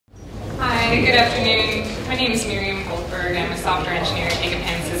Hi, good afternoon. My name is Miriam Goldberg. I'm a software engineer at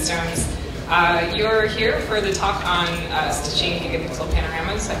GigaPan Systems. You're here for the talk on stitching Gigapixel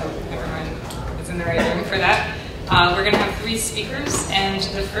panoramas. I hope everyone is in the right room for that. We're going to have 3 speakers, and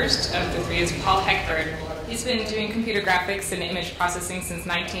the first of the 3 is Paul Heckbert. He's been doing computer graphics and image processing since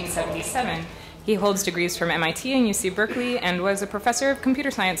 1977. He holds degrees from MIT and UC Berkeley and was a professor of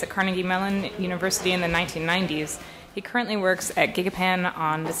computer science at Carnegie Mellon University in the 1990s. He currently works at GigaPan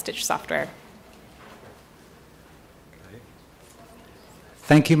on the Stitch software. Okay.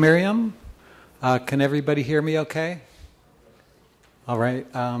 Thank you, Miriam. Can everybody hear me okay? All right.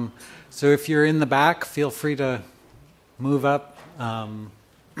 So if you're in the back, feel free to move up.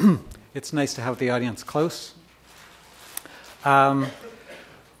 It's nice to have the audience close.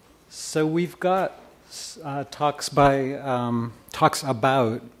 So we've got talks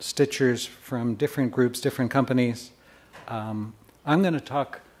about stitchers from different groups, different companies. I'm going to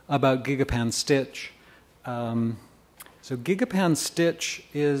talk about GigaPan Stitch. So GigaPan Stitch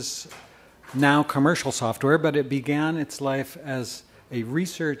is now commercial software, but it began its life as a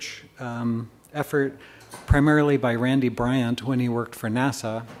research effort primarily by Randy Bryant when he worked for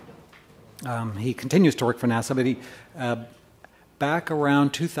NASA. He continues to work for NASA, but he back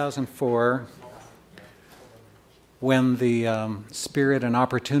around 2004, when the Spirit and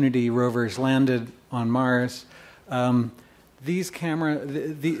Opportunity rovers landed on Mars, these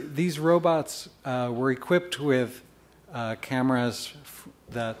robots were equipped with cameras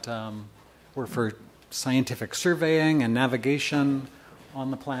that were for scientific surveying and navigation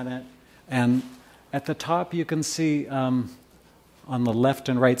on the planet. And at the top, you can see on the left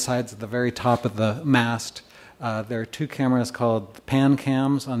and right sides at the very top of the mast, there are 2 cameras called pan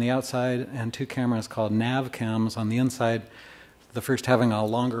cams on the outside and 2 cameras called nav cams on the inside, the first having a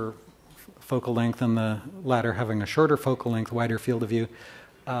longer focal length and the latter having a shorter focal length, wider field of view.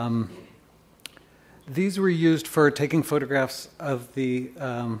 These were used for taking photographs of the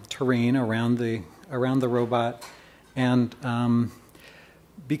terrain around the robot, and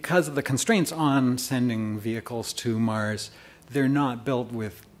because of the constraints on sending vehicles to Mars, they're not built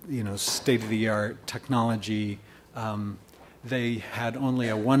with state-of-the-art technology. They had only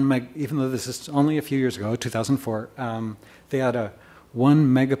a 1 meg, even though this is only a few years ago, 2004, they had a 1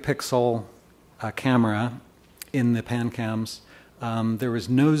 megapixel camera in the pan cams. There was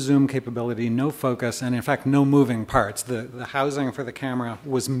no zoom capability, no focus, and in fact no moving parts. The housing for the camera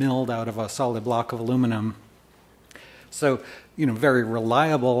was milled out of a solid block of aluminum. So, very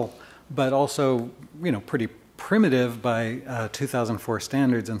reliable, but also, pretty primitive by 2004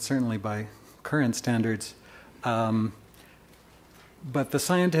 standards and certainly by current standards. But the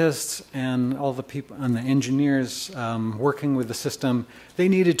scientists and all the people and the engineers working with the system, they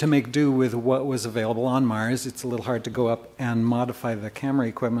needed to make do with what was available on Mars. It's a little hard to go up and modify the camera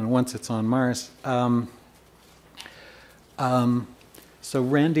equipment once it's on Mars. So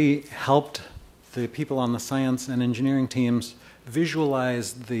Randy helped the people on the science and engineering teams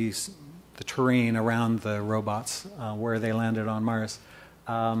visualize the terrain around the robots where they landed on Mars.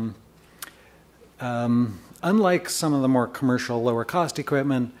 Unlike some of the more commercial, lower-cost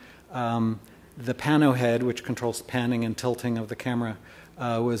equipment, the panohead, which controls the panning and tilting of the camera,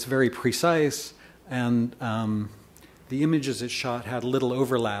 was very precise, and the images it shot had little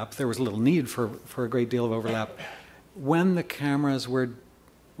overlap. There was little need for a great deal of overlap. When the cameras were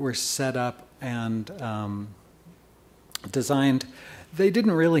set up and designed, they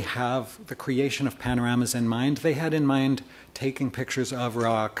didn't really have the creation of panoramas in mind. They had in mind taking pictures of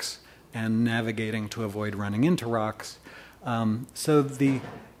rocks and navigating to avoid running into rocks. So the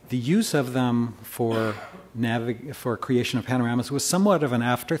use of them for creation of panoramas was somewhat of an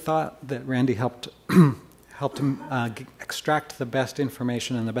afterthought that Randy helped him extract the best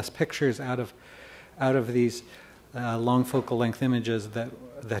information and the best pictures out of these long focal length images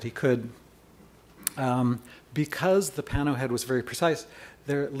that he could. Because the panohead was very precise,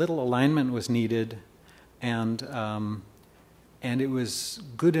 there little alignment was needed, and it was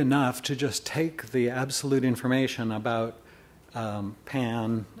good enough to just take the absolute information about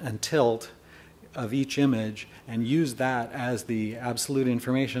pan and tilt of each image and use that as the absolute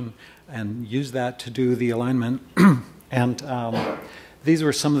information and use that to do the alignment. And these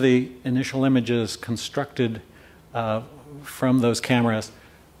were some of the initial images constructed from those cameras.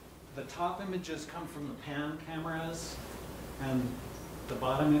 The top images come from the pan cameras, and the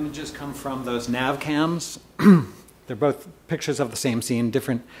bottom images come from those nav cams. They're both pictures of the same scene,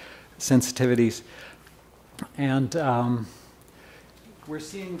 different sensitivities. And we're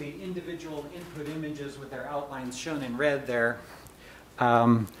seeing the individual input images with their outlines shown in red there.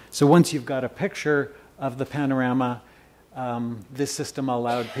 So once you've got a picture of the panorama, This system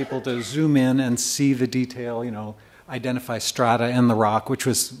allowed people to zoom in and see the detail, you know, identify strata in the rock, which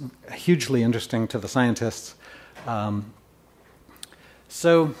was hugely interesting to the scientists.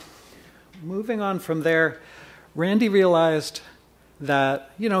 So moving on from there, Randy realized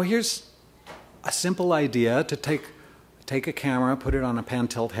that, you know, here's a simple idea to take a camera, put it on a pan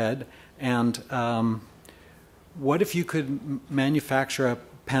tilt head, and what if you could manufacture a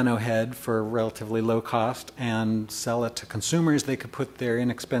panohead for relatively low cost and sell it to consumers? They could put their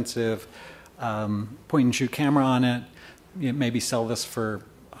inexpensive point-and-shoot camera on it, you know, maybe sell this for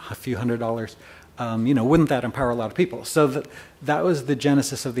a few $100s. You know, wouldn't that empower a lot of people? So that was the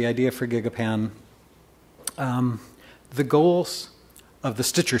genesis of the idea for GigaPan. The goals of the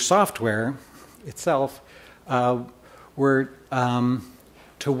Stitcher software itself were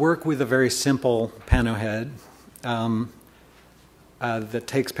to work with a very simple panohead that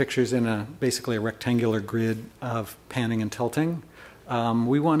takes pictures in basically a rectangular grid of panning and tilting.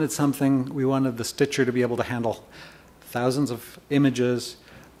 We wanted the Stitcher to be able to handle thousands of images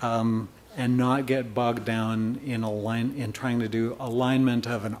and not get bogged down in trying to do alignment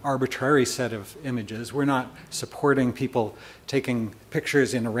of an arbitrary set of images. We're not supporting people taking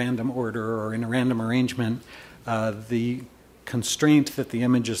pictures in a random order or in a random arrangement. The constraint that the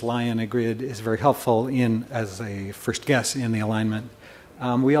images lie in a grid is very helpful as a first guess in the alignment.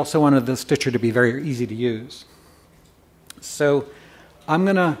 We also wanted the Stitcher to be very easy to use. So I'm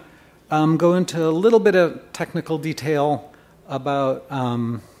going to go into a little bit of technical detail about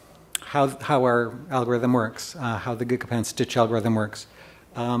how our algorithm works, how the GigaPan Stitch algorithm works.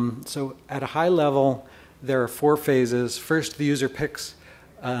 So at a high level, there are 4 phases. First, the user picks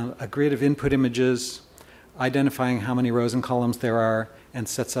a grid of input images, identifying how many rows and columns there are, and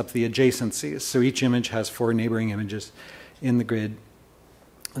sets up the adjacencies. So each image has 4 neighboring images in the grid.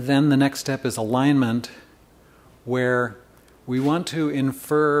 Then the next step is alignment, where we want to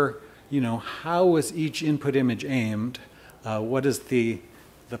infer, you know, how was each input image aimed? What is the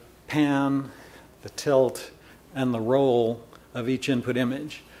pan, the tilt, and the roll of each input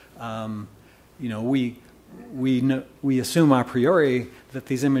image? You know, we assume a priori that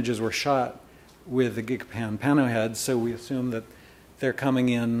these images were shot with the GigaPan panohead, so we assume that they're coming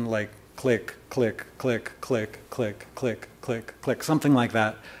in like click, click, click, click, click, click, click, click, something like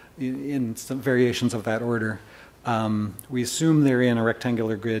that, in some variations of that order. We assume they're in a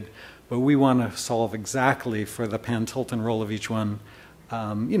rectangular grid, but we want to solve exactly for the pan, tilt, and roll of each one.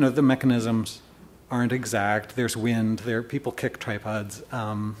 You know, the mechanisms aren't exact. There's wind. People kick tripods.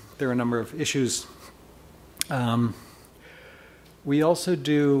 There are a number of issues. We also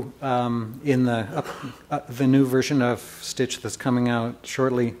do, in the new version of Stitch that's coming out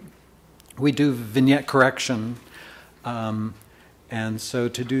shortly, we do vignette correction. And so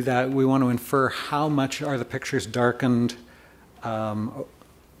to do that, we want to infer how much are the pictures darkened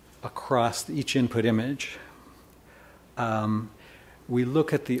across each input image. We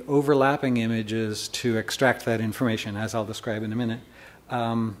look at the overlapping images to extract that information, as I'll describe in a minute.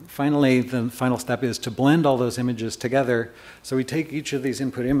 Finally, the final step is to blend all those images together. So we take each of these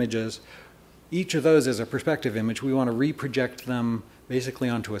input images. Each of those is a perspective image. We want to reproject them basically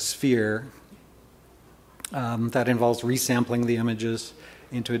onto a sphere. That involves resampling the images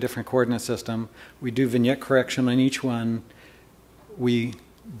into a different coordinate system. We do vignette correction on each one. We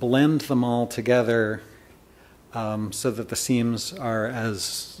blend them all together so that the seams are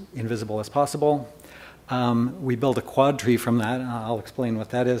as invisible as possible. We build a quad tree from that, and I'll explain what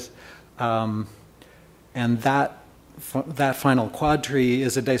that is. And that final quad tree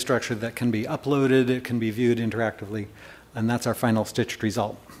is a data structure that can be uploaded, it can be viewed interactively, and that's our final stitched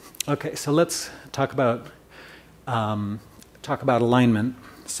result. Okay, so let's talk about alignment.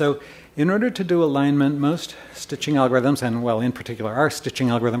 So in order to do alignment, most stitching algorithms, and well, in particular our stitching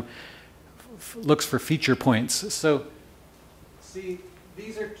algorithm, looks for feature points. So see,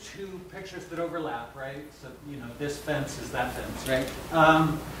 these are 2 pictures that overlap, right? So, you know, this fence is that fence, right?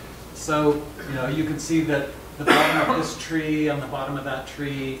 So, you know, you can see that the bottom of this tree and the bottom of that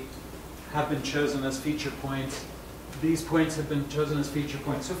tree have been chosen as feature points. These points have been chosen as feature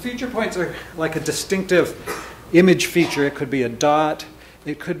points. So feature points are like a distinctive image feature. It could be a dot.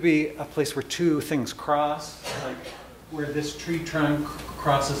 It could be a place where 2 things cross, like where this tree trunk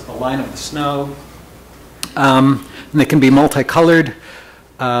crosses the line of the snow. And they can be multicolored.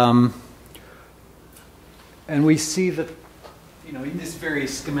 And we see that, you know, in this very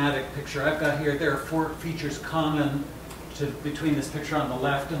schematic picture I've got here, there are 4 features common between this picture on the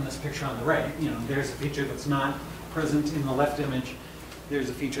left and this picture on the right. You know, there's a feature that's not present in the left image. There's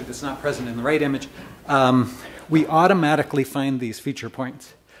a feature that's not present in the right image. We automatically find these feature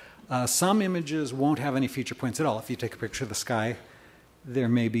points. Some images won't have any feature points at all. If you take a picture of the sky, there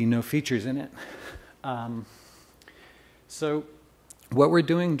may be no features in it. So what we're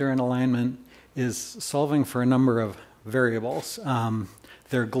doing during alignment is solving for a number of variables.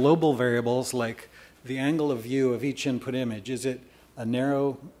 They're global variables like the angle of view of each input image. Is it a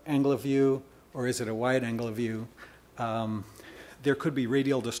narrow angle of view or is it a wide angle of view? There could be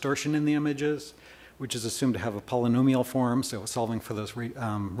radial distortion in the images, which is assumed to have a polynomial form, so solving for those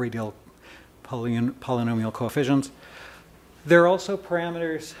radial polynomial coefficients. There are also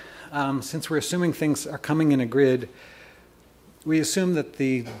parameters. Since we're assuming things are coming in a grid, we assume that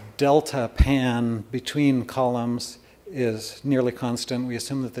the delta pan between columns is nearly constant. We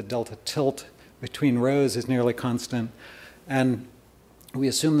assume that the delta tilt between rows is nearly constant. And we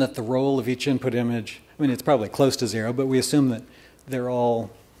assume that the roll of each input image, I mean, it's probably close to 0, but we assume that they're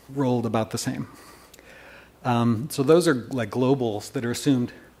all rolled about the same. So those are like globals that are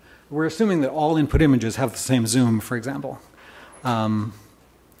assumed. We're assuming that all input images have the same zoom, for example. Then,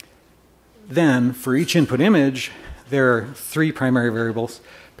 for each input image, there are 3 primary variables: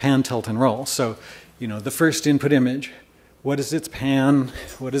 pan, tilt, and roll. So, you know, the first input image, what is its pan,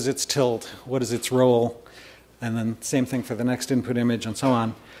 what is its tilt, what is its roll, and then same thing for the next input image, and so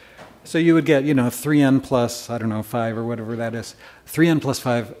on. So you would get, you know, 3n plus, I don't know, 5 or whatever that is, 3n plus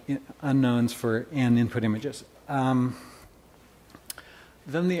 5 unknowns for n input images. Then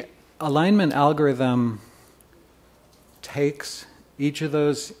the alignment algorithm takes each of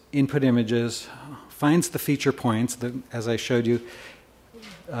those input images, finds the feature points, that, as I showed you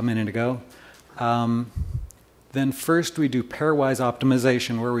a minute ago. Then first we do pairwise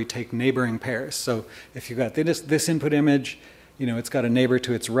optimization where we take neighboring pairs. So if you've got this input image, you know, it's got a neighbor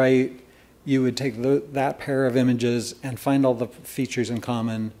to its right, you would take that pair of images and find all the features in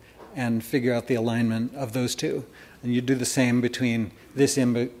common and figure out the alignment of those two. And you do the same between this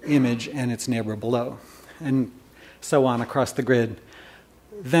image and its neighbor below, and so on across the grid.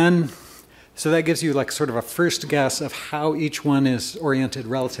 Then, so that gives you like sort of a first guess of how each one is oriented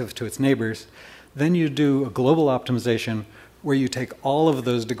relative to its neighbors. Then you do a global optimization where you take all of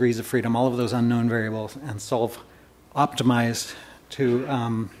those degrees of freedom, all of those unknown variables, and optimize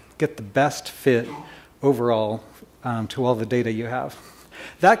to get the best fit overall to all the data you have.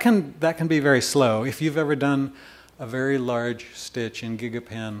 That can be very slow. If you've ever done a very large stitch in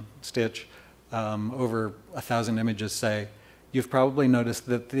GigaPan Stitch, over 1,000 images, say, you've probably noticed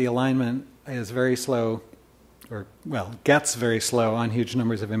that the alignment is very slow, or, well, gets very slow on huge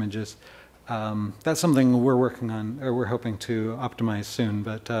numbers of images. That's something we're working on, or we're hoping to optimize soon,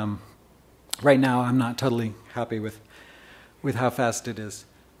 but right now I'm not totally happy with how fast it is.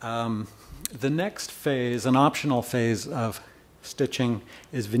 The next phase, an optional phase of stitching,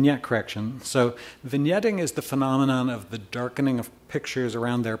 is vignette correction. So vignetting is the phenomenon of the darkening of pictures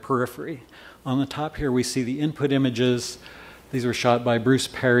around their periphery. On the top here we see the input images. These were shot by Bruce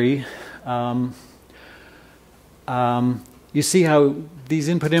Perry. You see how these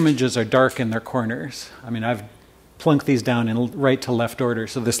input images are dark in their corners. I mean, I've plunked these down in right to left order,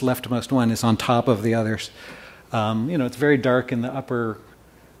 so this leftmost one is on top of the others. You know, it's very dark in the upper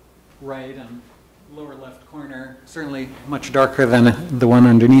right and lower left corner, certainly much darker than the one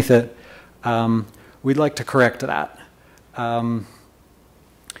underneath it. We'd like to correct that.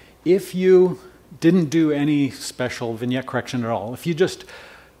 If you didn't do any special vignette correction at all, if you just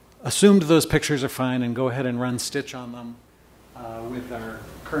assumed those pictures are fine and go ahead and run Stitch on them with our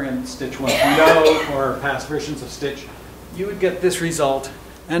current Stitch 1.0 or past versions of Stitch, you would get this result.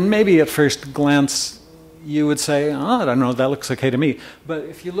 And maybe at first glance, you would say, oh, I don't know, that looks okay to me. But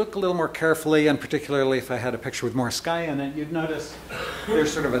if you look a little more carefully, and particularly if I had a picture with more sky in it, you'd notice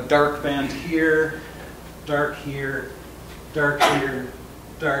there's sort of a dark band here, dark here, dark here,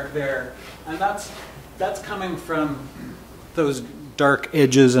 dark there. And that's coming from those dark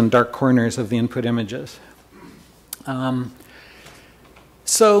edges and dark corners of the input images.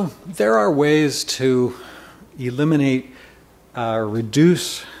 So there are ways to eliminate,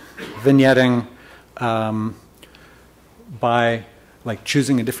 reduce vignetting by like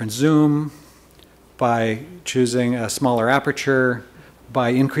choosing a different zoom, by choosing a smaller aperture, by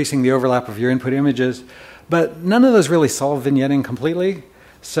increasing the overlap of your input images. But none of those really solve vignetting completely.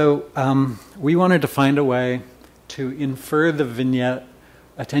 So we wanted to find a way to infer the vignette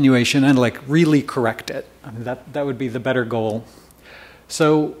attenuation and like really correct it. I mean, that would be the better goal.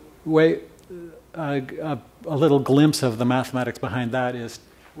 So a little glimpse of the mathematics behind that is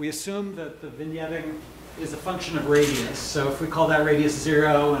we assume that the vignetting is a function of radius. So if we call that radius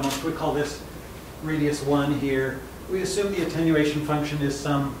 0, and if we call this radius 1 here, we assume the attenuation function is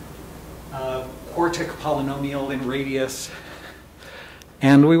some quartic polynomial in radius.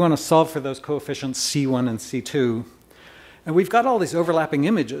 And we want to solve for those coefficients C1 and C2. And we've got all these overlapping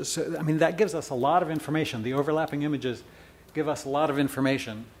images. So, I mean, that gives us a lot of information. The overlapping images give us a lot of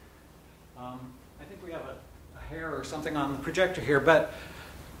information. I think we have a hair or something on the projector here, but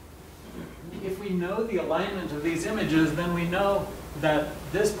if we know the alignment of these images, then we know that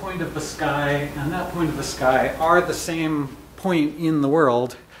this point of the sky and that point of the sky are the same point in the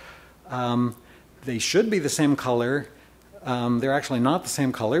world. They should be the same color. They're actually not the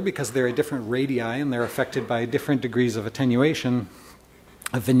same color because they're at different radii and they're affected by different degrees of attenuation,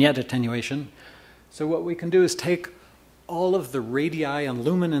 of vignette attenuation. So what we can do is take all of the radii and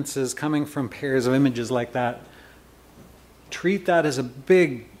luminances coming from pairs of images like that, treat that as a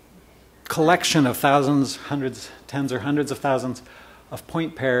big collection of thousands, hundreds, tens or hundreds of thousands of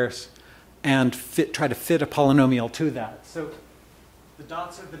point pairs, and try to fit a polynomial to that. So the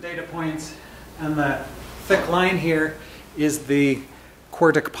dots are the data points, and the thick line here is the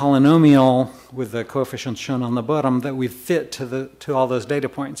quartic polynomial with the coefficients shown on the bottom that we fit to all those data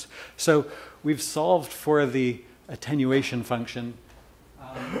points. So we've solved for the attenuation function.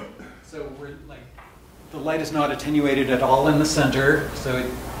 So we're like, the light is not attenuated at all in the center, so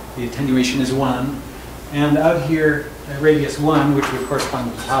the attenuation is 1. And out here at radius 1, which would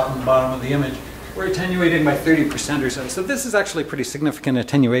correspond to the top and the bottom of the image, we're attenuating by 30% or so. So this is actually pretty significant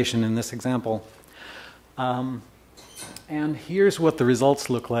attenuation in this example. And here's what the results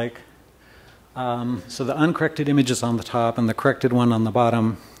look like. So the uncorrected image is on the top and the corrected one on the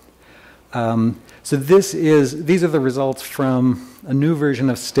bottom. So these are the results from a new version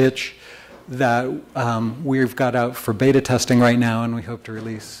of Stitch that we've got out for beta testing right now, and we hope to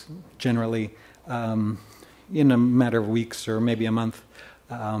release generally in a matter of weeks or maybe a month.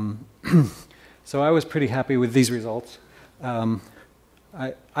 So I was pretty happy with these results.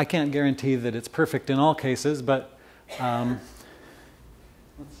 I can't guarantee that it's perfect in all cases, but let's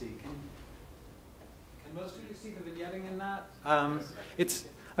see. Can most of you see the vignetting in that?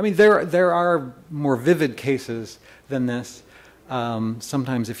 I mean, there are more vivid cases than this.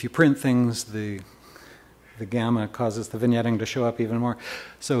 Sometimes if you print things, the gamma causes the vignetting to show up even more.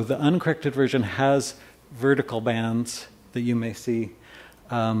 So the uncorrected version has vertical bands that you may see.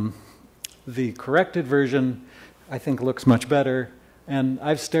 The corrected version, I think, looks much better. And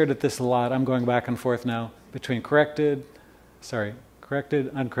I've stared at this a lot. I'm going back and forth now between corrected,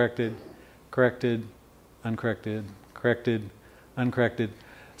 uncorrected, corrected, uncorrected, corrected, uncorrected.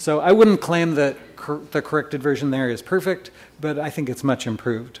 So I wouldn't claim that the corrected version there is perfect, but I think it's much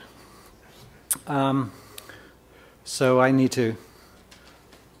improved. So I need to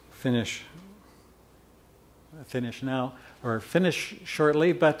finish now, or finish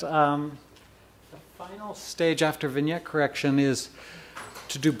shortly, but the final stage after vignette correction is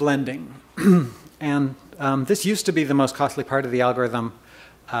to do blending. And this used to be the most costly part of the algorithm,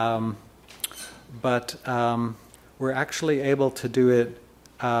 but we're actually able to do it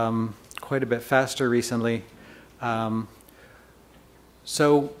quite a bit faster recently.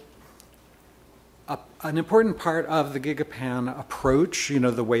 So an important part of the GigaPan approach, you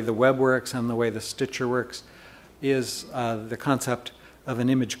know, the way the web works and the way the Stitcher works, is the concept of an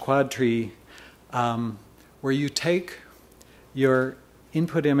image quad tree, where you take your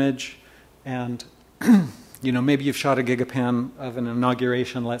input image and you know, maybe you've shot a GigaPan of an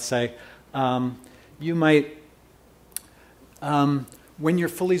inauguration, let's say. You might, when you're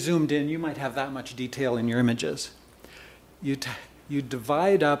fully zoomed in, you might have that much detail in your images. You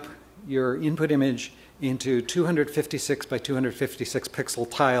divide up your input image into 256 by 256 pixel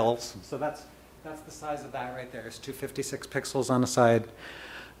tiles. So that's the size of that right there. It's 256 pixels on a side.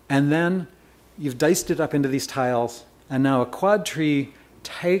 And then you've diced it up into these tiles, and now a quad tree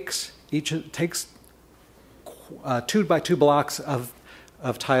takes 2 by 2 blocks of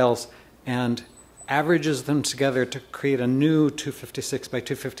tiles and averages them together to create a new 256 by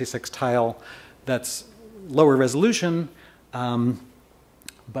 256 tile that's lower resolution,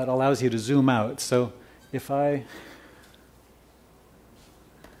 but allows you to zoom out. So if I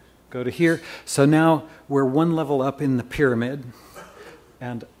go to here, so now we're one level up in the pyramid,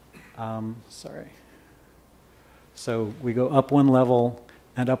 and sorry. So we go up one level,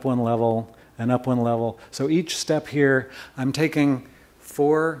 and up one level, and up one level. So each step here, I'm taking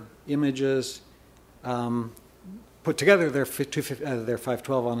 4 images, put together, they're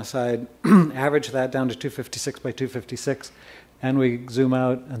 512 on a side, average that down to 256 by 256, and we zoom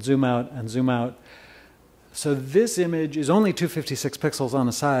out and zoom out and zoom out. So this image is only 256 pixels on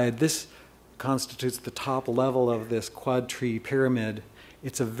a side. This constitutes the top level of this quad tree pyramid.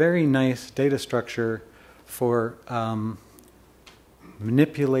 It's a very nice data structure for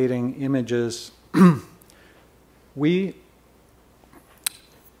manipulating images. We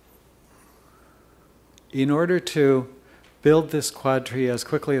in order to build this quad tree as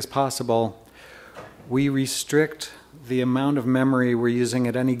quickly as possible, we restrict the amount of memory we're using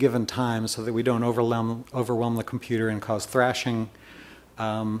at any given time so that we don't overwhelm the computer and cause thrashing.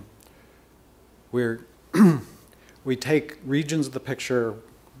 We take regions of the picture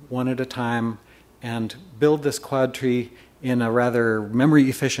one at a time and build this quad tree in a rather memory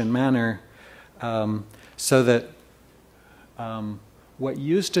efficient manner, so that what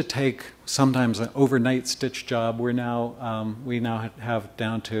used to take sometimes an overnight stitch job, we now have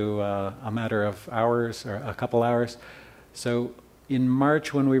down to a matter of hours or a couple hours. So in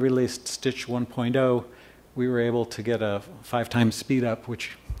March, when we released Stitch 1.0, we were able to get a 5 times speed up,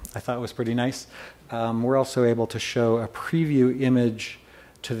 which I thought was pretty nice. We're also able to show a preview image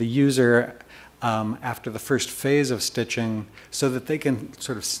to the user after the first phase of stitching, so that they can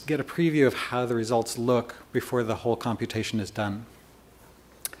sort of get a preview of how the results look before the whole computation is done.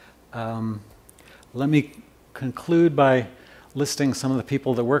 Let me conclude by listing some of the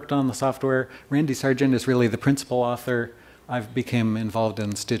people that worked on the software. Randy Sargent is really the principal author. I became involved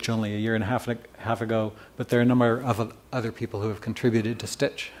in Stitch only a year and a half ago, but there are a number of other people who have contributed to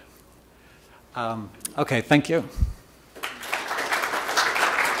Stitch. Okay, thank you.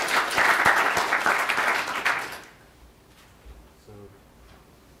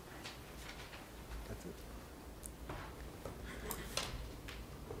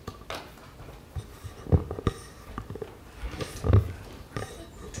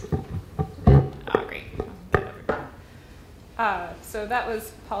 So that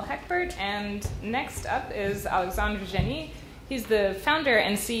was Paul Heckbert, and next up is Alexandre. He's the founder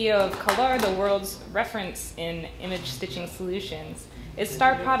and CEO of Kolor, the world's reference in image stitching solutions. Its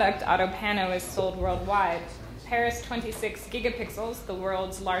star product, AutoPano, is sold worldwide. Paris 26 Gigapixels, the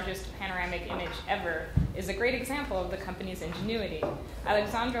world's largest panoramic image ever, is a great example of the company's ingenuity.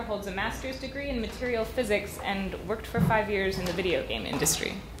 Alexandre holds a master's degree in material physics and worked for 5 years in the video game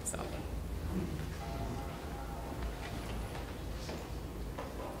industry. So.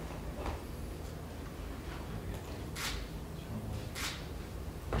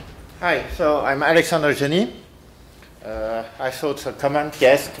 Hi, so I'm Alexandre. I saw a comment,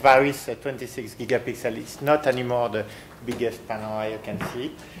 yes, Paris 26 gigapixel is not anymore the biggest panorama you can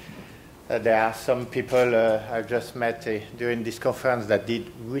see. There are some people I just met during this conference that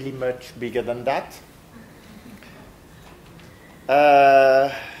did really much bigger than that.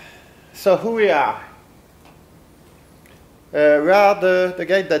 So who we are? We are the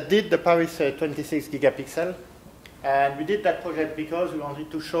guy that did the Paris 26 gigapixel. And we did that project because we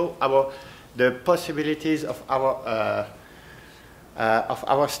wanted to show the possibilities of our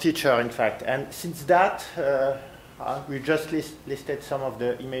stitcher, in fact. And since that, we just listed some of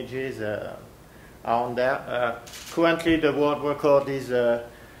the images on there. Currently, the world record is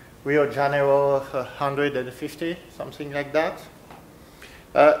Rio de Janeiro 150, something like that.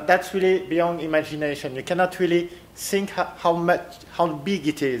 That's really beyond imagination. You cannot really think how big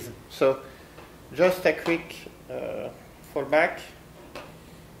it is. So just a quick fall back,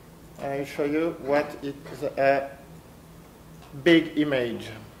 and I'll show you what is a big image.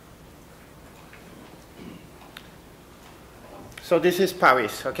 So this is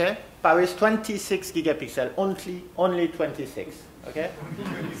Paris, okay? Paris 26 gigapixel, only 26, okay?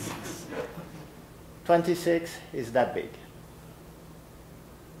 26 is that big.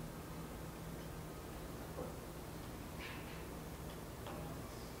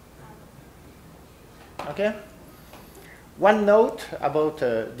 Okay? One note about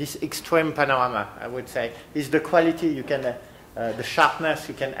this extreme panorama, I would say, is the quality you can, the sharpness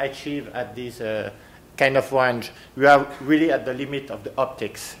you can achieve at this kind of range. We are really at the limit of the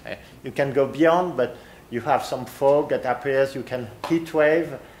optics. You can go beyond, but you have some fog that appears. You can heat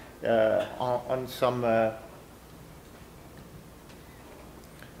wave on some,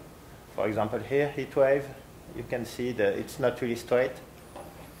 for example, here, heat wave. You can see that it's not really straight.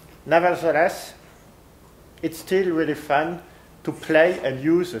 Nevertheless, it's still really fun to play and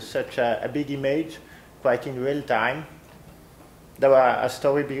use such a big image quite in real time. There was a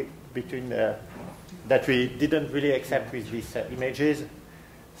story between that we didn't really accept with these images.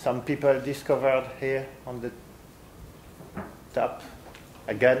 Some people discovered here on the top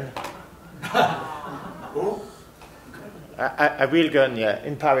a gun. a real gun, yeah,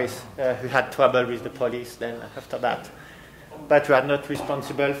 in Paris. We had trouble with the police then after that. But we are not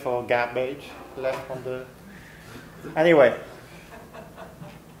responsible for garbage left on the... Anyway,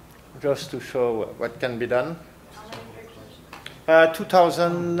 just to show what can be done.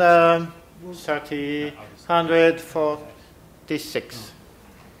 2,346.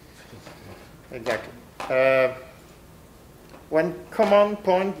 Exactly. one common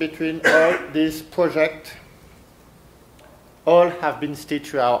point between all these projects, all have been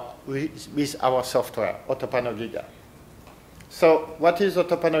stitched with our software, AutoPano Giga. So what is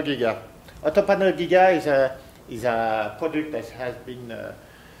AutoPano Giga? AutoPano Giga is a product that has been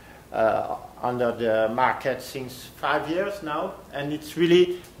under the market since 5 years now, and it's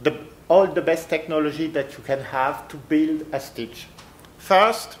really all the best technology that you can have to build a stitch.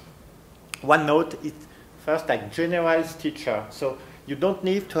 First, one note, it's first a general stitcher, so you don't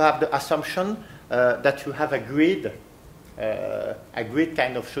need to have the assumption that you have a grid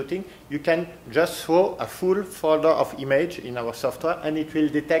kind of shooting. You can just throw a full folder of image in our software, and it will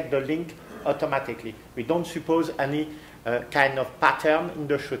detect the link automatically. We don't suppose any kind of pattern in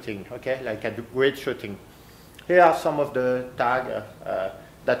the shooting, okay, like a grid shooting. Here are some of the tags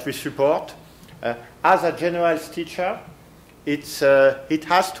that we support. As a general stitcher, it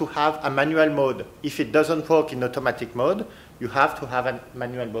has to have a manual mode. If it doesn't work in automatic mode, you have to have a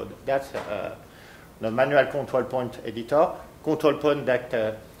manual mode. That's the manual control point editor. Control point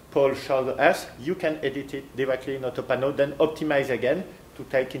that Paul showed us, you can edit it directly in AutoPano, then optimize again to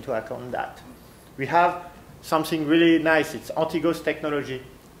take into account that. We have something really nice. It's anti-ghost technology.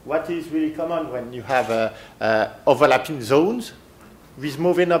 What is really common when you have overlapping zones with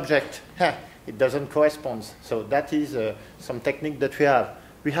moving object? It doesn't correspond. So that is some technique that we have.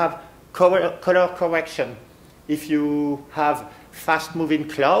 We have color correction. If you have fast-moving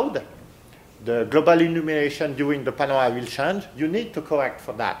cloud, the global illumination during the panorama will change. You need to correct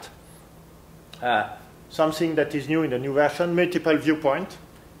for that. Something that is new in the new version, multiple viewpoint.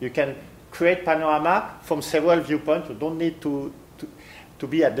 You can create panorama from several viewpoints. You don't need to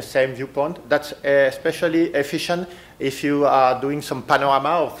be at the same viewpoint. That's especially efficient if you are doing some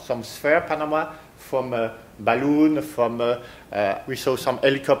panorama or some sphere panorama from a balloon, we saw some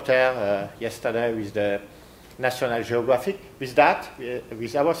helicopter yesterday with the National Geographic. With that,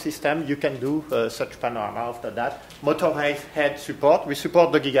 with our system, you can do such panorama after that. Motorhead support. We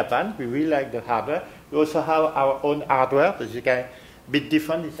support the GigaPan. We really like the hardware. We also have our own hardware. As you can, a bit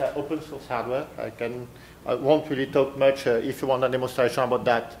different. It's an open source hardware. I won't really talk much. If you want a demonstration about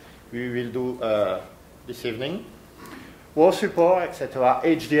that, we will do this evening. Wall support, etc.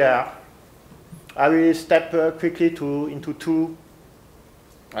 HDR. I will step quickly into two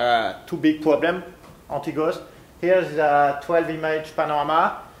big problems. Anti-ghost. Here's a 12-image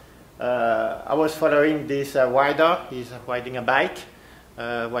panorama. I was following this rider. He's riding a bike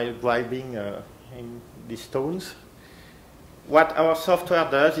while driving in these stones. What our software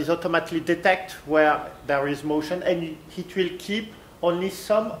does is automatically detect where there is motion, and it will keep only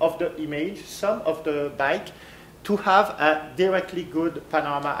some of the image, some of the bike, to have a directly good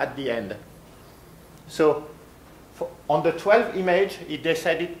panorama at the end. So on the 12 image, it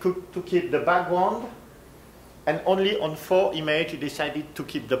decided to keep the background, and only on 4 images, it decided to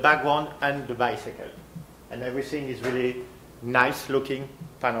keep the background and the bicycle. And everything is really nice looking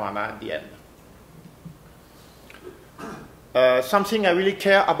panorama at the end. Something I really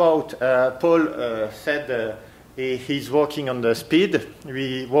care about, Paul said he's working on the speed.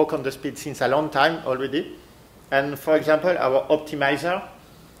 We work on the speed since a long time already. And for example, our optimizer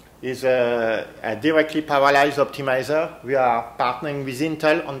is a directly parallelized optimizer. We are partnering with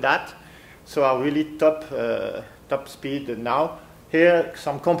Intel on that. So our really top speed now. Here,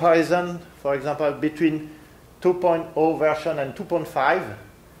 some comparison, for example, between 2.0 version and 2.5.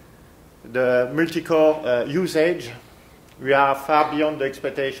 The multi-core usage, we are far beyond the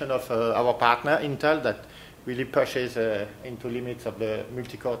expectation of our partner, Intel, that really pushes into limits of the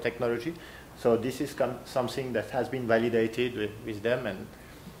multi-core technology. So this is something that has been validated with them, and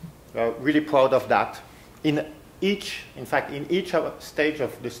we're really proud of that. In each stage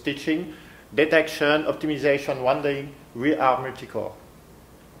of the stitching, detection, optimization, rendering, we are multi-core.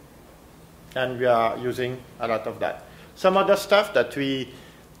 And we are using a lot of that. Some other stuff that you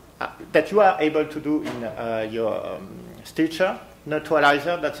are able to do in your stitcher,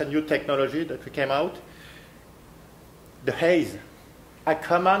 neutralizer, that's a new technology that we came out. The haze, a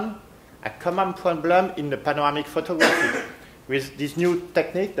common problem in the panoramic photography. With this new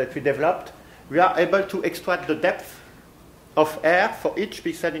technique that we developed, we are able to extract the depth of air for each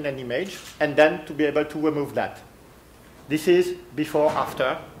pixel in an image, and then to be able to remove that. This is before,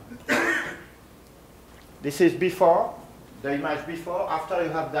 after. This is before, the image before, after you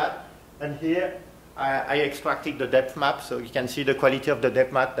have that, and here I extracted the depth map, so you can see the quality of the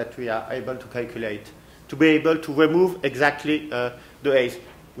depth map that we are able to calculate, to be able to remove exactly the haze.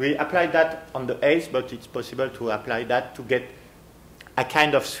 We applied that on the haze, but it's possible to apply that to get a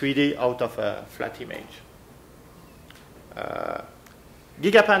kind of 3D out of a flat image.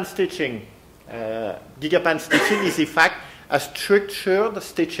 GigaPan stitching. GigaPan stitching is in fact a structured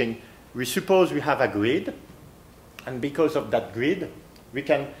stitching. We suppose we have a grid, and because of that grid, we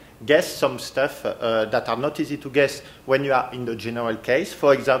can guess some stuff that are not easy to guess when you are in the general case.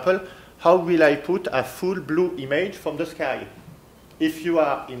 For example, how will I put a full blue image from the sky? If you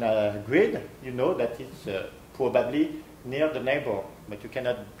are in a grid, you know that it's probably near the neighbor, but you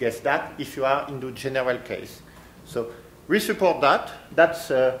cannot guess that if you are in the general case. So we support that. That's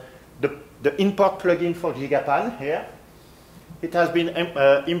the import plugin for GigaPan here. It has been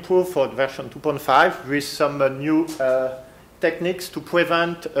improved for version 2.5 with some new techniques to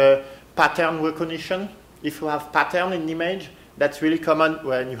prevent pattern recognition. If you have pattern in the image, that's really common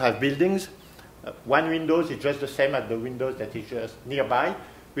when you have buildings. One window is just the same as the windows that is just nearby.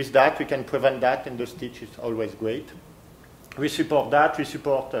 With that, we can prevent that, and the stitch is always great. We support that. We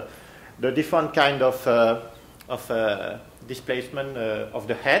support the different kind of displacement of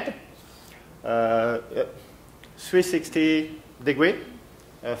the head. 360 degree,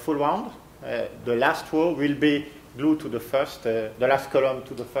 full round. The last row will be glued to the first, the last column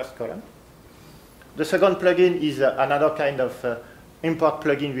to the first column. The second plugin is another kind of import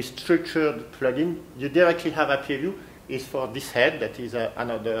plugin with structured plugin. You directly have a preview. Is for this head, that is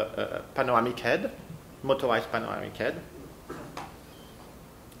another panoramic head, motorized panoramic head.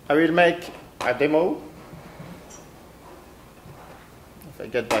 I will make a demo. If I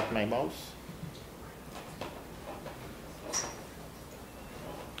get back my mouse.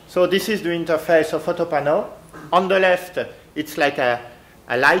 So this is the interface of AutoPano. On the left, it's like a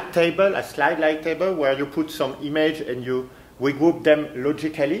light table, a slide light table, where you put some image and you regroup them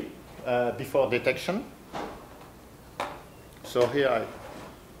logically before detection. So here I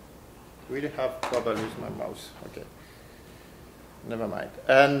really have trouble with my mouse. Okay, never mind.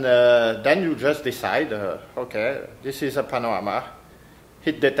 And then you just decide, okay, this is a panorama,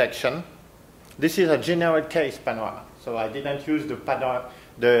 hit detection. This is a general case panorama. So I didn't use the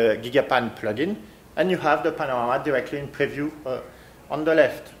GigaPan plugin. And you have the panorama directly in preview on the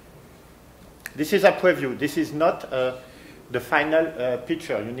left. This is a preview. This is not the final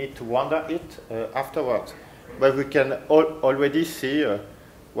picture. You need to render it afterwards. But we can already see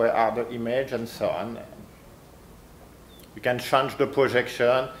where are the image and so on. You can change the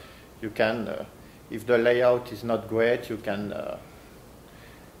projection. You can, if the layout is not great, you can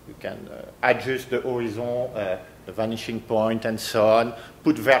adjust the horizon, the vanishing point, and so on.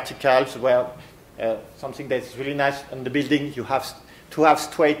 Put verticals. Well, something that's really nice on the building, you have to have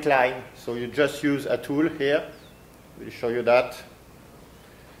straight line. So you just use a tool here. We'll show you that.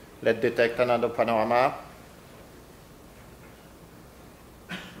 Let's detect another panorama.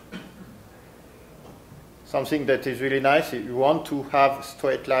 Something that is really nice, you want to have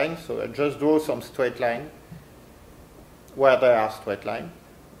straight line, so I just draw some straight line where there are straight line,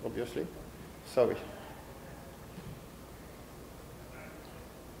 obviously. Sorry.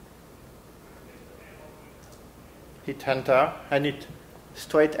 Hit enter, and it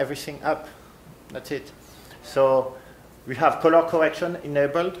straight everything up. That's it. So we have color correction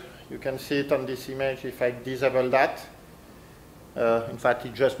enabled. You can see it on this image if I disable that. In fact,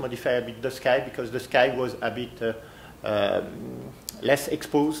 it just modified a bit the sky because the sky was a bit less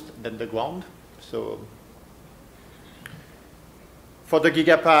exposed than the ground. So for the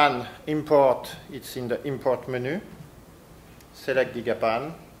GigaPan import, it's in the import menu. Select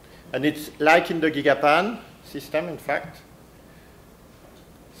GigaPan. And it's like in the GigaPan system, in fact.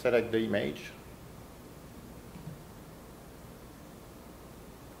 Select the image.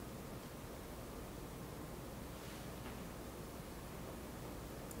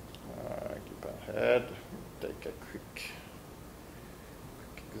 Head. Take a quick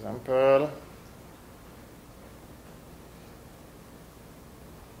example.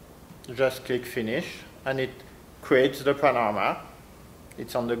 Just click finish, and it creates the panorama.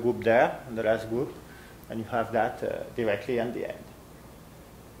 It's on the group there, on the last group, and you have that directly at the end.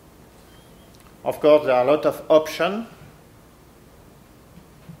 Of course, there are a lot of options.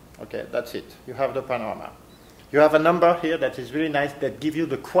 Okay, that's it. You have the panorama. You have a number here that is really nice that gives you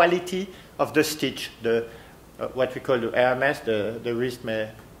the quality of the stitch, the what we call the RMS, the wrist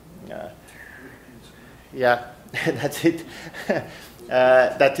may, yeah, that's it.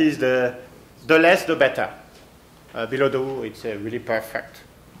 That is the less the better. Below the O, it's really perfect.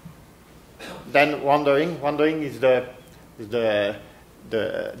 Then wandering is the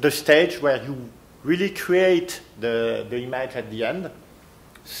stage where you really create the image at the end.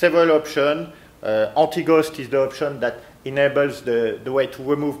 Several options. Anti-ghost is the option that enables the way to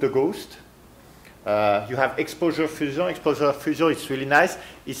remove the ghost. You have exposure fusion. Exposure fusion is really nice.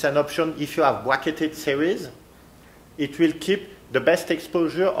 It's an option if you have bracketed series. It will keep the best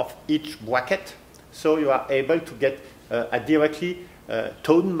exposure of each bracket, so you are able to get a directly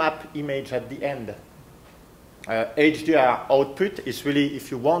tone map image at the end. HDR output is really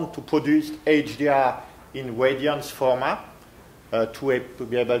if you want to produce HDR in radiance format to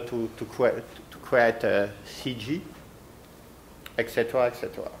be able to create a CG, etc.,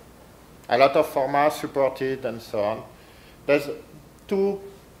 etc. A lot of formats supported and so on. There's two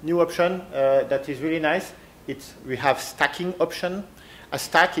new options that is really nice. We have stacking option. A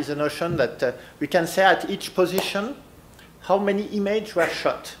stack is a notion that we can say at each position how many images were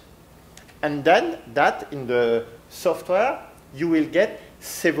shot. And then that in the software, you will get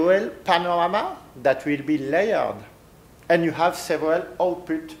several panoramas that will be layered. And you have several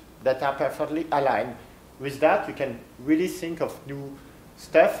outputs that are perfectly aligned. With that, you can really think of new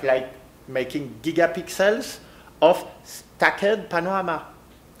stuff like making gigapixels of stacked panorama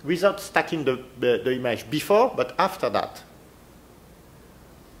without stacking the image before, but after that.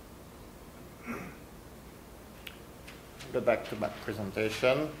 Go back to my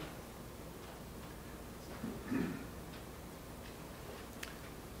presentation.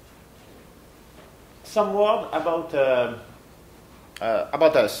 Some word about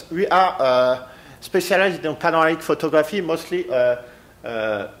us. We are specialized in panoramic photography. Mostly,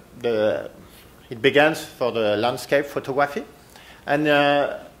 it begins for the landscape photography, and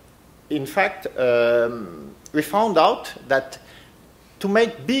in fact, we found out that to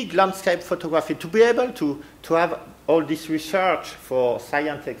make big landscape photography, to be able to have all this research for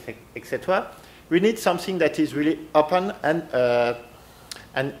science, etc., we need something that is really open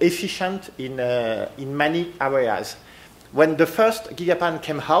and efficient in many areas. When the first GigaPan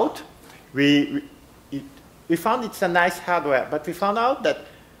came out, we found it's a nice hardware, but we found out that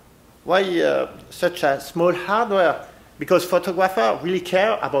why such a small hardware? Because photographers really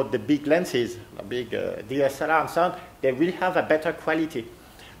care about the big lenses, the big DSLR and so on. They will have a better quality.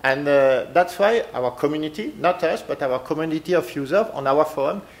 And that's why our community, not us, but our community of users on our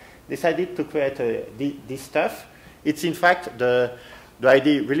forum, decided to create this stuff. It's in fact the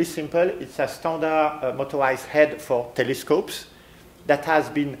idea really simple. It's a standard motorized head for telescopes that has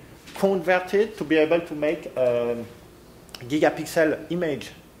been converted to be able to make gigapixel image.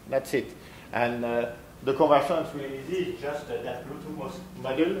 That's it. And the conversion is really easy. It's just that Bluetooth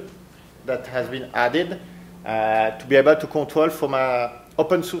module that has been added to be able to control from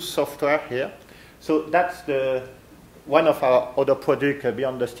open source software here. So that's one of our other products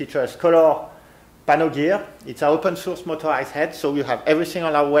beyond the Stitchers, Kolor Pano gear. It's an open source motorized head, so you have everything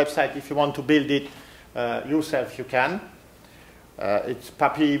on our website. If you want to build it yourself, you can. It's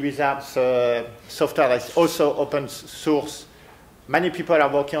Papy Wizard's software that's also open source. Many people are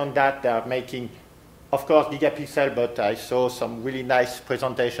working on that. They are making, of course, Gigapixel, but I saw some really nice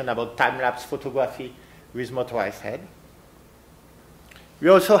presentation about time-lapse photography with motorized head. We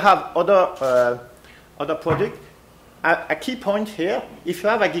also have other products. A key point here, if you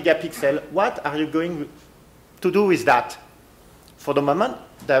have a gigapixel, what are you going to do with that? For the moment,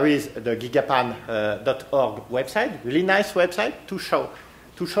 there is the gigapan.org website, really nice website to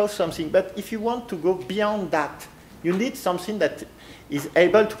show something. But if you want to go beyond that, you need something that is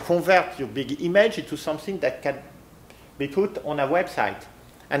able to convert your big image into something that can be put on a website.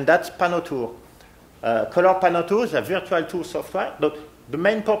 And that's PanoTour. Kolor PanoTour is a virtual tour software. The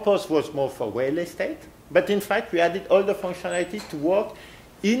main purpose was more for real estate. But in fact, we added all the functionality to work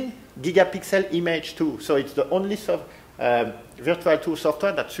in gigapixel image too. So it's the only virtual tool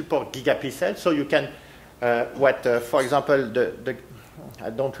software that supports gigapixel. So you can, for example, I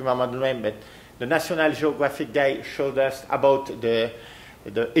don't remember the name, but the National Geographic guy showed us about the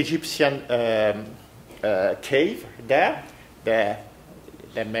Egyptian cave there. They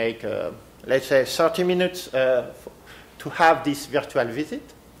make, let's say, 30 minutes to have this virtual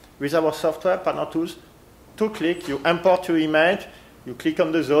visit. With our software, PanoTools, 2 clicks, you import your image, you click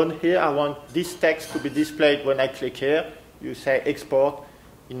on the zone. Here, I want this text to be displayed when I click here. You say export.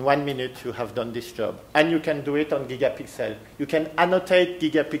 In 1 minute, you have done this job. And you can do it on gigapixel. You can annotate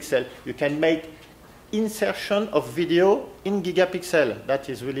gigapixel. You can make insertion of video in gigapixel. That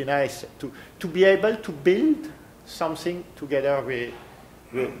is really nice to be able to build something together with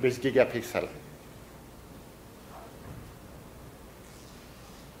gigapixel.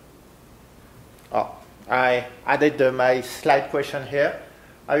 Oh, I added my slide question here.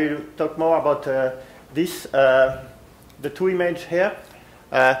 I will talk more about the 2 images here.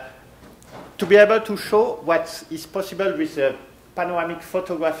 To be able to show what is possible with panoramic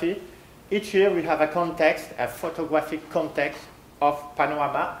photography, each year we have a photographic context of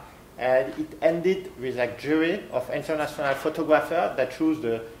panorama, and it ended with a jury of international photographers that chose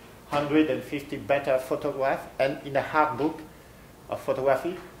the 150 better photographs, and in a hard book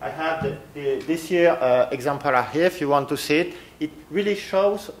photography. I have this year exemplar here if you want to see it. It really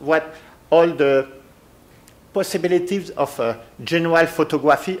shows what all the possibilities of general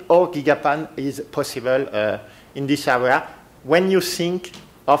photography or GigaPan is possible in this area when you think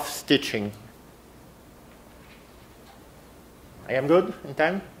of stitching. I am good in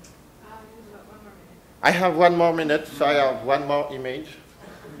time? I have 1 more minute, so I have 1 more image.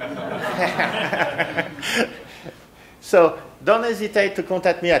 So don't hesitate to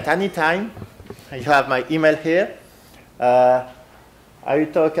contact me at any time. You have my email here. I will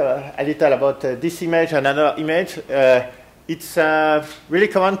talk a little about this image and another image. It's really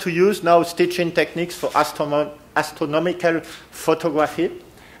common to use now stitching techniques for astronomical photography.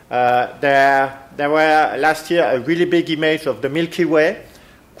 There were last year a really big image of the Milky Way,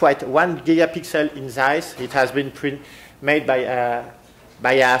 quite 1 gigapixel in size. It has been made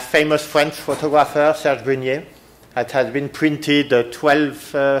by a famous French photographer, Serge Brunier. It has been printed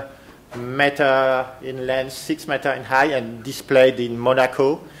 12 meter in length, 6 meter in height, and displayed in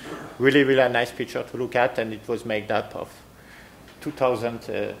Monaco. Really, really a nice picture to look at, and it was made up of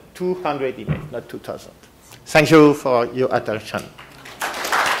 200 images, not 2,000. Thank you for your attention.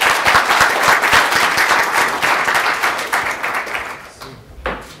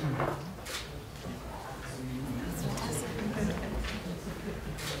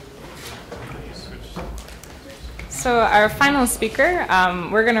 So our final speaker,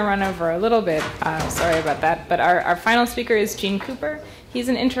 we're going to run over a little bit, sorry about that, but our final speaker is Gene Cooper. He's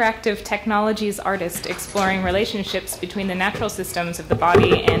an interactive technologies artist exploring relationships between the natural systems of the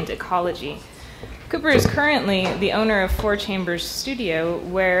body and ecology. Cooper is currently the owner of 4 Chambers Studio,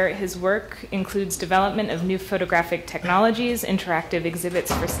 where his work includes development of new photographic technologies, interactive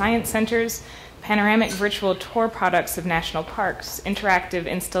exhibits for science centers, panoramic virtual tour products of national parks, interactive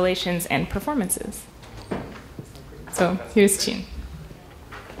installations, and performances. So here's Gene.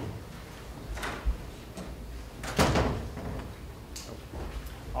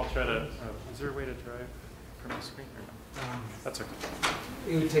 I'll try to, is there a way to drive from the screen or no? That's okay.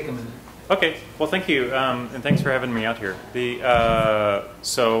 It would take a minute. Okay, well thank you, and thanks for having me out here.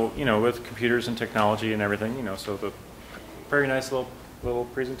 So, you know, with computers and technology and everything, you know, so the very nice little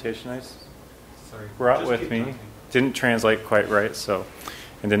presentation I brought with me. Talking. Didn't translate quite right, so,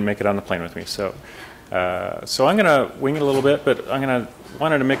 and didn't make it on the plane with me, so. So I'm going to wing it a little bit, but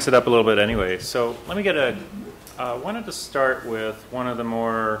wanted to mix it up a little bit anyway. So let me get wanted to start with one of the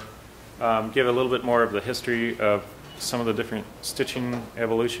more, give a little bit more of the history of some of the different stitching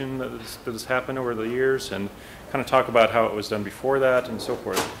evolution that has happened over the years, and kind of talk about how it was done before that and so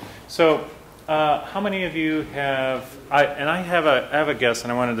forth. So how many of you have, I have a guess,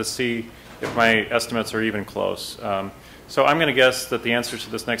 and I wanted to see if my estimates are even close. So I'm going to guess that the answer to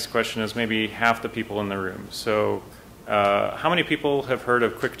this next question is maybe half the people in the room. So how many people have heard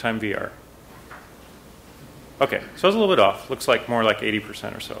of QuickTime VR? Okay, so it's a little bit off. Looks like more like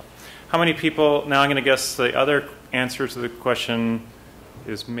 80% or so. How many people, now I'm going to guess the other answer to the question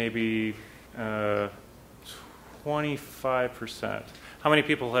is maybe 25%. How many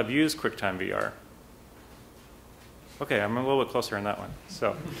people have used QuickTime VR? Okay, I'm a little bit closer on that one.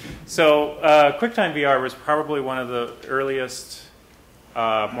 So QuickTime VR was probably one of the earliest,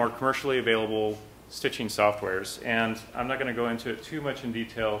 more commercially available stitching softwares. And I'm not going to go into it too much in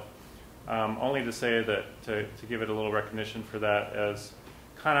detail, only to say that to give it a little recognition for that as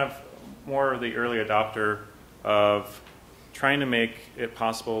kind of more of the early adopter of trying to make it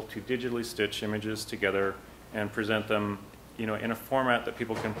possible to digitally stitch images together and present them, you know, in a format that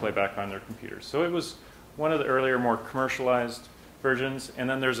people can play back on their computers. So it was one of the earlier, more commercialized versions, and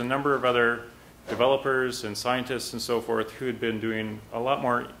then there's a number of other developers and scientists and so forth who had been doing a lot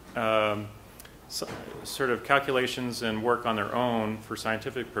more sort of calculations and work on their own for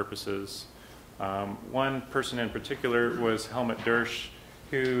scientific purposes. One person in particular was Helmut Dersch,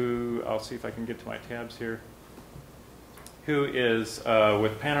 who, I'll see if I can get to my tabs here, who is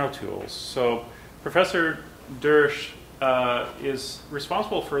with Pano tools. So Professor Dersch is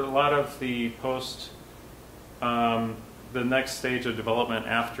responsible for a lot of the the next stage of development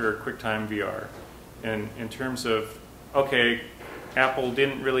after QuickTime VR. And in terms of, okay, Apple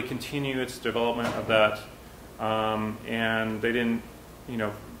didn't really continue its development of that, and they didn't, you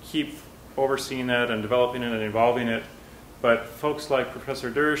know, keep overseeing that and developing it and evolving it. But folks like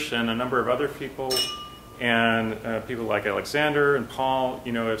Professor Dersch and a number of other people, and people like Alexandre and Paul,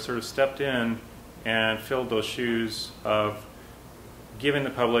 you know, have sort of stepped in and filled those shoes of giving the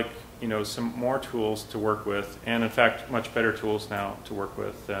public, you know, some more tools to work with, and in fact, much better tools now to work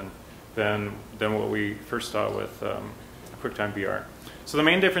with than what we first saw with QuickTime VR. So the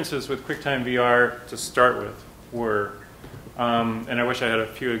main differences with QuickTime VR to start with were And I wish I had a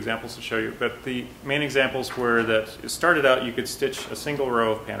few examples to show you, but the main examples were that it started out you could stitch a single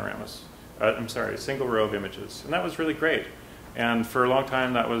row of panoramas. A single row of images, and that was really great. And for a long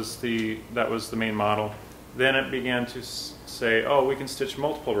time, that was the main model. Then it began to say, oh, we can stitch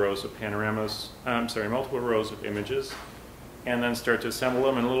multiple rows of panoramas. Multiple rows of images, and then start to assemble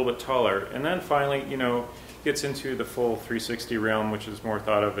them and a little bit taller. And then finally, you know, gets into the full 360 realm, which is more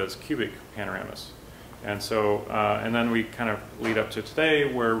thought of as cubic panoramas. And so, and then we kind of lead up to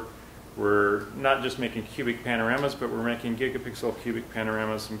today, where we're not just making cubic panoramas, but we're making gigapixel cubic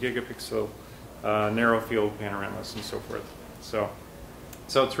panoramas and gigapixel narrow field panoramas and so forth. So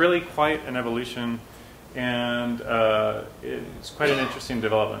it's really quite an evolution, and it's quite an interesting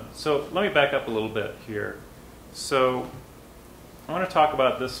development. So let me back up a little bit here. So I want to talk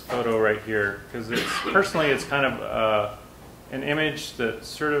about this photo right here, because personally it's kind of an image that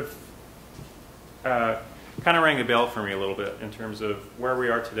sort of kind of rang a bell for me a little bit in terms of where we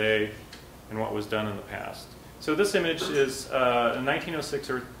are today and what was done in the past. So this image is a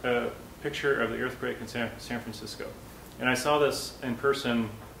 1906 picture of the earthquake in San Francisco. And I saw this in person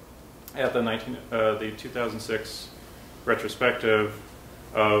at the 2006 retrospective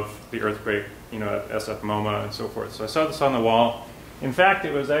of the earthquake, you know, at SF MoMA and so forth. So I saw this on the wall. In fact,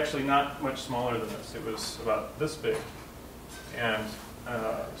 it was actually not much smaller than this. It was about this big. And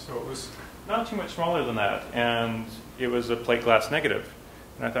so it was not too much smaller than that, and it was a plate glass negative.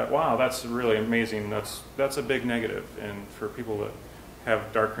 And I thought, wow, that's really amazing. That's a big negative, and for people that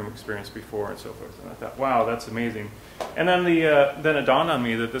have darkroom experience before and so forth. And I thought, wow, that's amazing. And then then it dawned on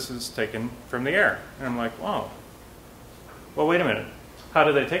me that this is taken from the air, and I'm like, wow. Well, wait a minute. How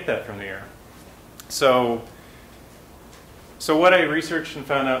did they take that from the air? So what I researched and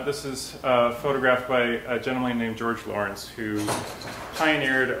found out, this is photographed by a gentleman named George Lawrence, who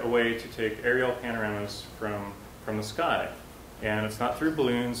pioneered a way to take aerial panoramas from the sky. And it's not through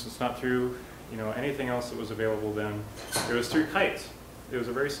balloons, it's not through, you know, anything else that was available then. It was through kites. It was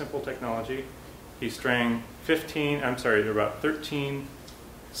a very simple technology. He strung about 13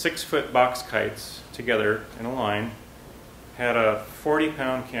 6-foot box kites together in a line, had a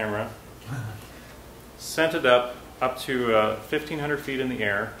 40-pound camera, sent it up to 1,500 feet in the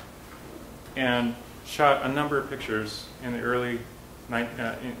air, and shot a number of pictures in the early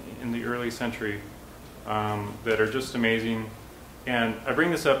century that are just amazing. And I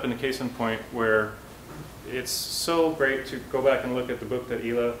bring this up in the case in point where it's so great to go back and look at the book that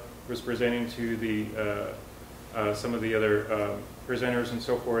Ela was presenting to the some of the other presenters and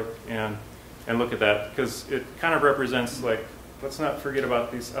so forth, and look at that, because it kind of represents, like, let's not forget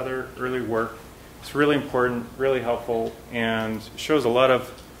about these other early work. It's really important, really helpful, and shows a lot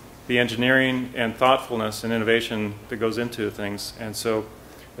of the engineering and thoughtfulness and innovation that goes into things. And so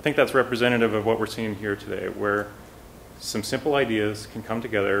I think that's representative of what we're seeing here today, where some simple ideas can come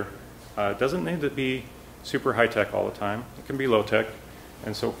together. It doesn't need to be super high-tech all the time. It can be low-tech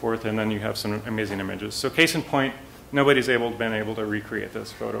and so forth, and then you have some amazing images. So case in point, nobody's been able to recreate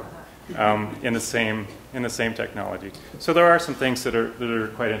this photo in the same technology. So there are some things that are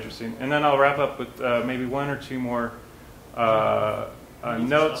quite interesting. And then I'll wrap up with maybe one or two more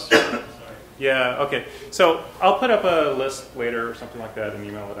notes. Yeah, okay. So I'll put up a list later or something like that and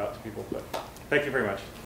email it out to people. But thank you very much.